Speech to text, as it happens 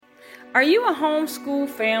Are you a homeschool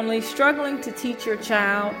family struggling to teach your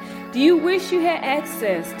child? Do you wish you had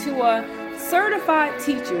access to a certified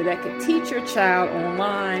teacher that could teach your child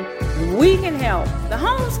online? We can help. The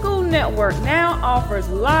Homeschool Network now offers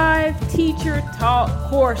live teacher-taught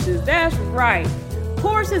courses. That's right.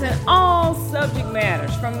 Courses in all subject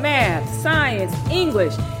matters, from math, science,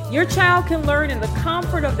 English. Your child can learn in the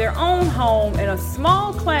comfort of their own home in a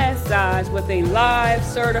small class size with a live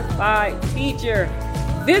certified teacher.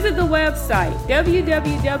 Visit the website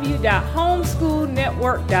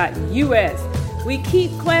www.homeschoolnetwork.us. We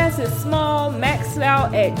keep classes small, maxed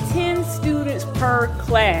out at 10 students per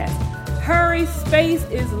class. Hurry, space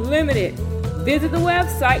is limited. Visit the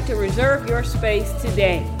website to reserve your space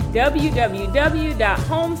today.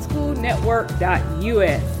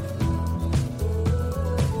 www.homeschoolnetwork.us.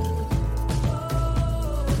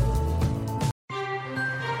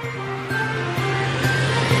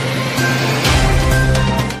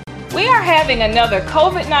 We are having another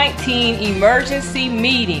COVID-19 emergency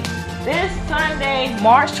meeting this Sunday,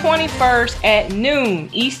 March 21st at noon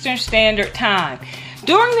Eastern Standard Time.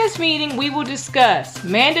 During this meeting, we will discuss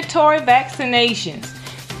mandatory vaccinations,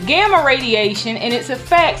 gamma radiation and its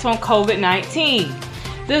effects on COVID-19,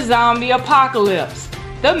 the zombie apocalypse,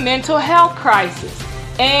 the mental health crisis,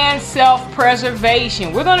 and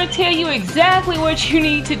self-preservation. We're going to tell you exactly what you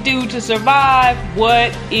need to do to survive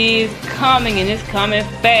what is coming, and it's coming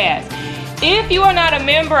fast. If you are not a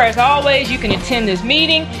member, as always, you can attend this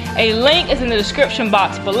meeting. A link is in the description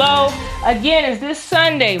box below. Again, it's this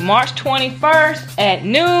Sunday, March 21st at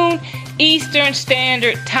noon Eastern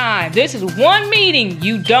Standard Time. This is one meeting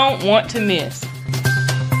you don't want to miss.